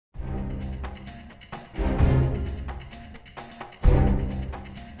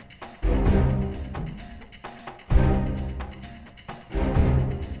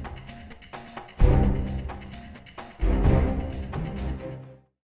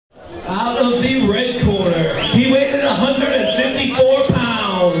Out of the red corner, he weighed 154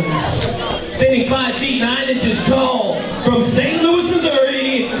 pounds, standing 5 feet 9 inches tall, from St. Louis,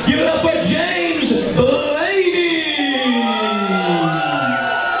 Missouri. Give it up for James Blaney.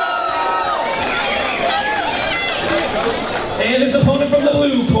 And his opponent from the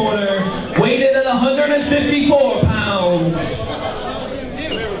blue corner, weighed in at 154 pounds,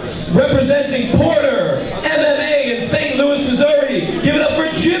 representing Porter MMA in St. Louis, Missouri. Give it up for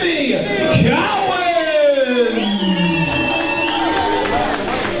Jimmy Cobwell.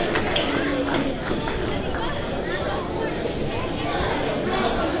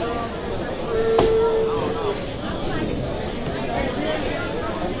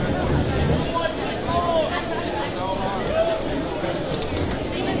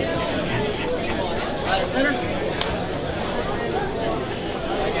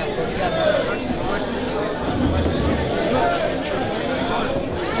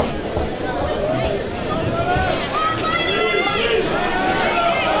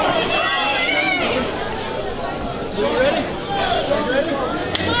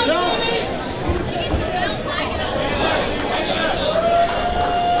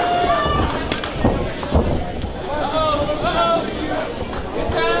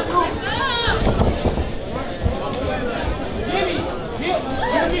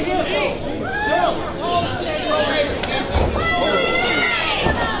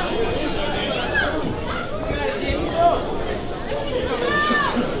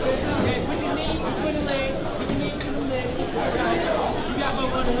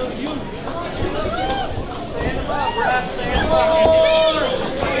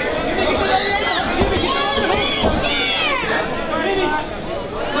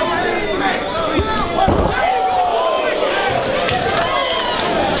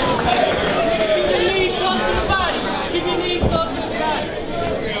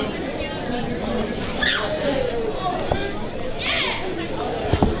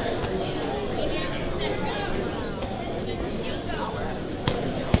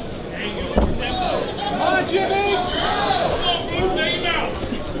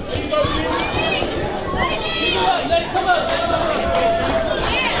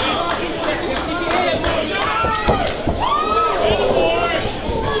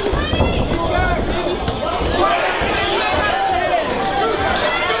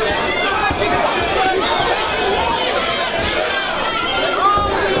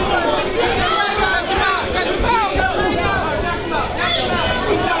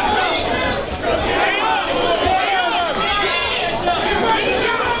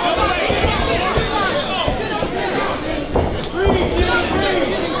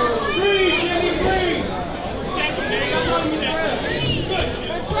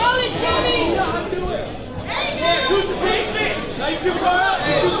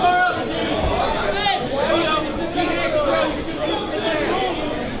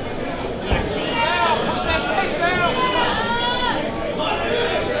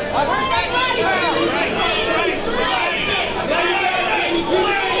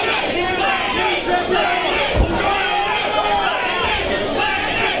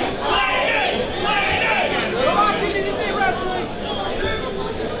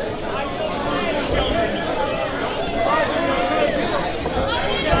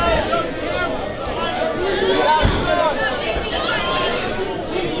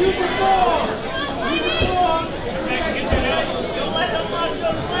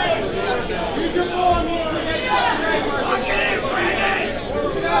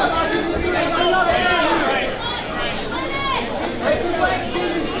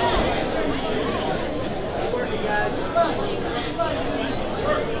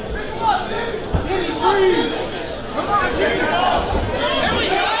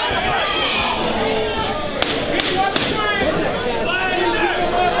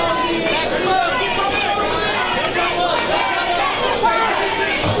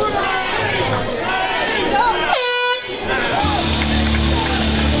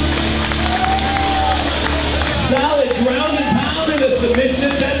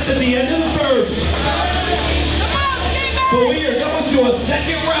 But we are going to a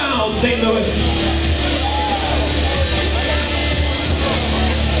second round, St. Louis.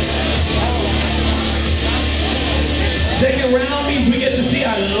 Second round means we get to see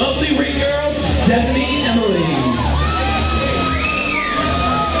our lovely ring girls, Stephanie and Emily.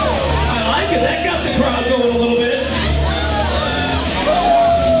 I like it. That got the crowd going a little bit.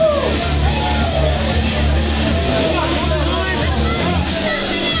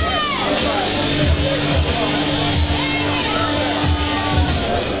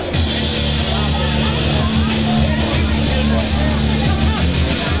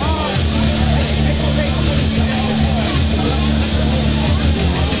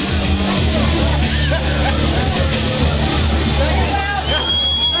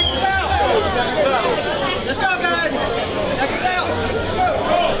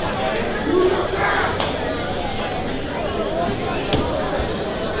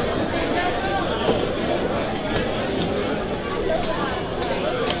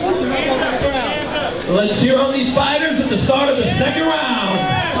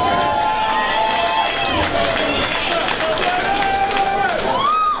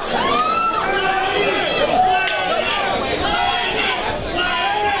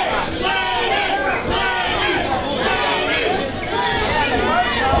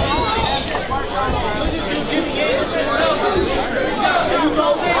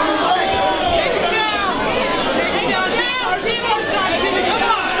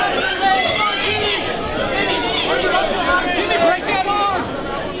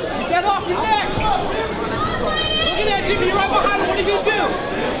 Jimmy, you're right behind him. What are you going to do?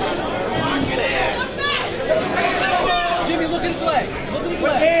 Jimmy, look at his leg. Look at his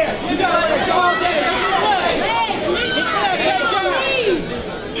leg. You got legs all day. Look at his leg. His leg, take down.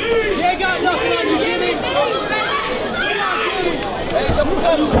 You ain't got nothing on you, Jimmy. Come on, Jimmy. Come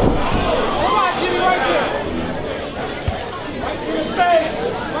on, Jimmy, right there. Right through his face.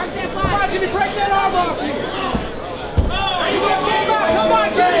 Come on, Jimmy, break that arm off you. Come on,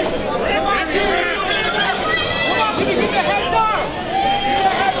 Jimmy. Come on, Jimmy. Come on, Jimmy, get the head down. Get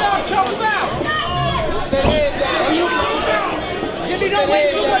the head down, choke him out. Jimmy, don't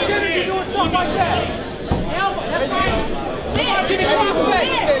wait too much energy doing stuff like that. That's right. Come on, Jimmy, crossface.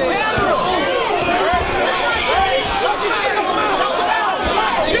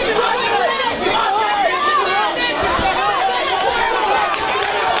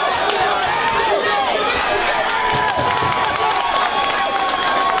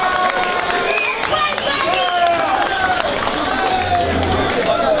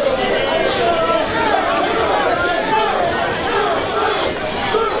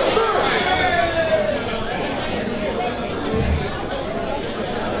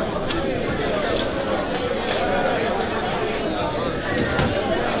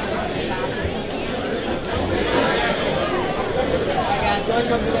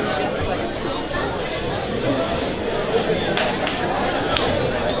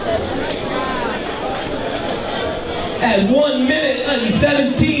 At 1 minute and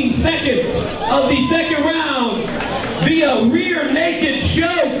 17 seconds of the second round, via rear naked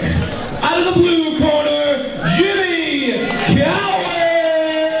choke out of the blue corner.